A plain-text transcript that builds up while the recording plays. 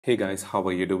Hey guys, how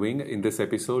are you doing? In this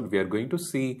episode, we are going to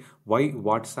see why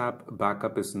WhatsApp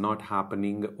backup is not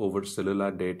happening over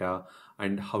cellular data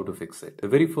and how to fix it. The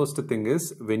very first thing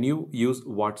is when you use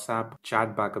WhatsApp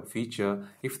chat backup feature,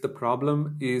 if the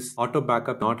problem is auto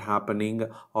backup not happening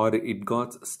or it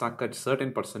got stuck at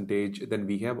certain percentage, then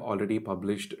we have already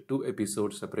published 2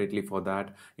 episodes separately for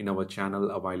that in our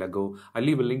channel a while ago. I'll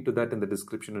leave a link to that in the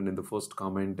description and in the first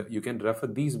comment. You can refer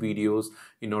these videos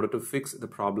in order to fix the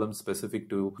problem specific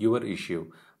to your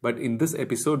issue. But in this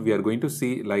episode, we are going to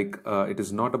see it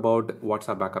is not about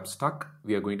WhatsApp backup stuck.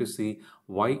 We are going to see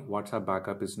why WhatsApp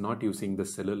backup is not using the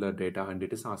cellular data and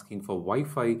it is asking for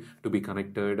Wi-Fi to be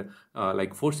connected,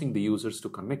 like forcing the users to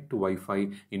connect to Wi-Fi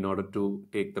in order to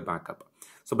take the backup.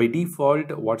 So by default,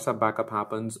 WhatsApp backup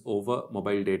happens over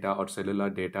mobile data or cellular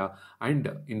data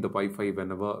and in the Wi-Fi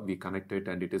whenever we connect it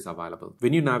and it is available.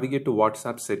 When you navigate to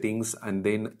WhatsApp settings and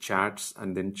then chats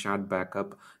and then chat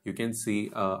backup, you can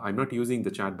see I'm not using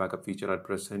the chat backup feature at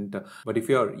present, but if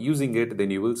you are using it,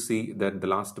 then you will see that the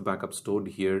last backup stored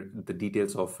here, the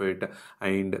details of it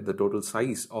and the total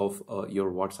size of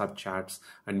your WhatsApp chats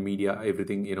and media,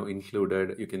 everything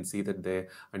included. You can see that there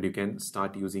and you can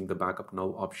start using the backup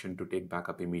now option to take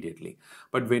backup immediately.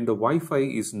 But when the Wi-Fi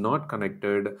is not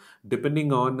connected,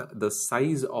 depending on the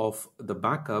size of the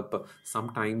backup,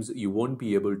 sometimes you won't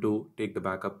be able to take the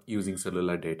backup using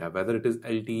cellular data. Whether it is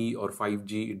LTE or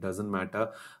 5G, it doesn't matter.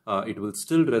 It will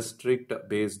still restrict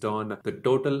based on the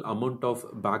total amount of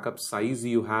backup size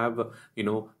you have,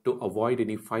 to avoid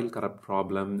any file corrupt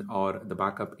problem or the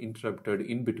backup interrupted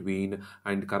in between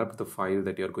and corrupt the file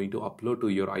that you're going to upload to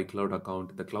your iCloud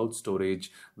account, the cloud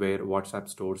storage where WhatsApp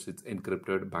stores its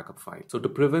encrypted backup file. So to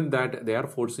prevent that, they are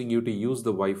forcing you to use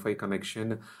the Wi-Fi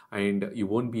connection and you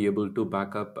won't be able to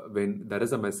backup when there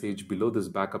is a message below this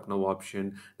backup now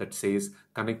option that says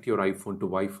connect your iPhone to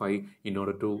Wi-Fi in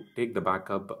order to take the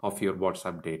backup of your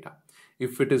WhatsApp data.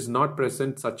 If it is not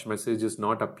present, such message is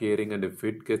not appearing, and if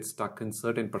it gets stuck in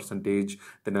certain percentage,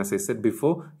 then as I said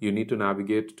before, you need to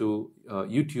navigate to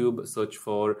YouTube, search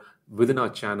for within our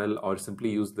channel or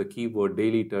simply use the keyword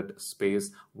deleted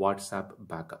space WhatsApp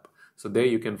backup. So there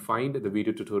you can find the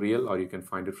video tutorial or you can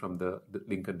find it from the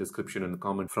link in description and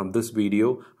comment from this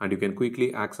video and you can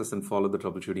quickly access and follow the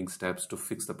troubleshooting steps to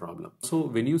fix the problem. So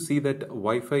when you see that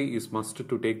Wi-Fi is must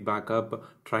to take backup,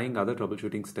 trying other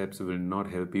troubleshooting steps will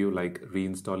not help you, like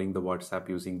reinstalling the WhatsApp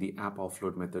using the app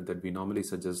offload method that we normally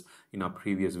suggest in our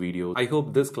previous videos. I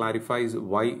hope this clarifies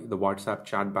why the WhatsApp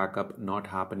chat backup not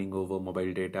happening over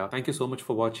mobile data. Thank you so much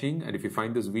for watching, and if you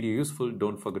find this video useful,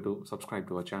 don't forget to subscribe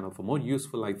to our channel for more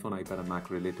useful iPhone, iPad and Mac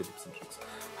related tips and tricks.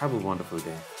 Have a wonderful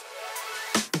day.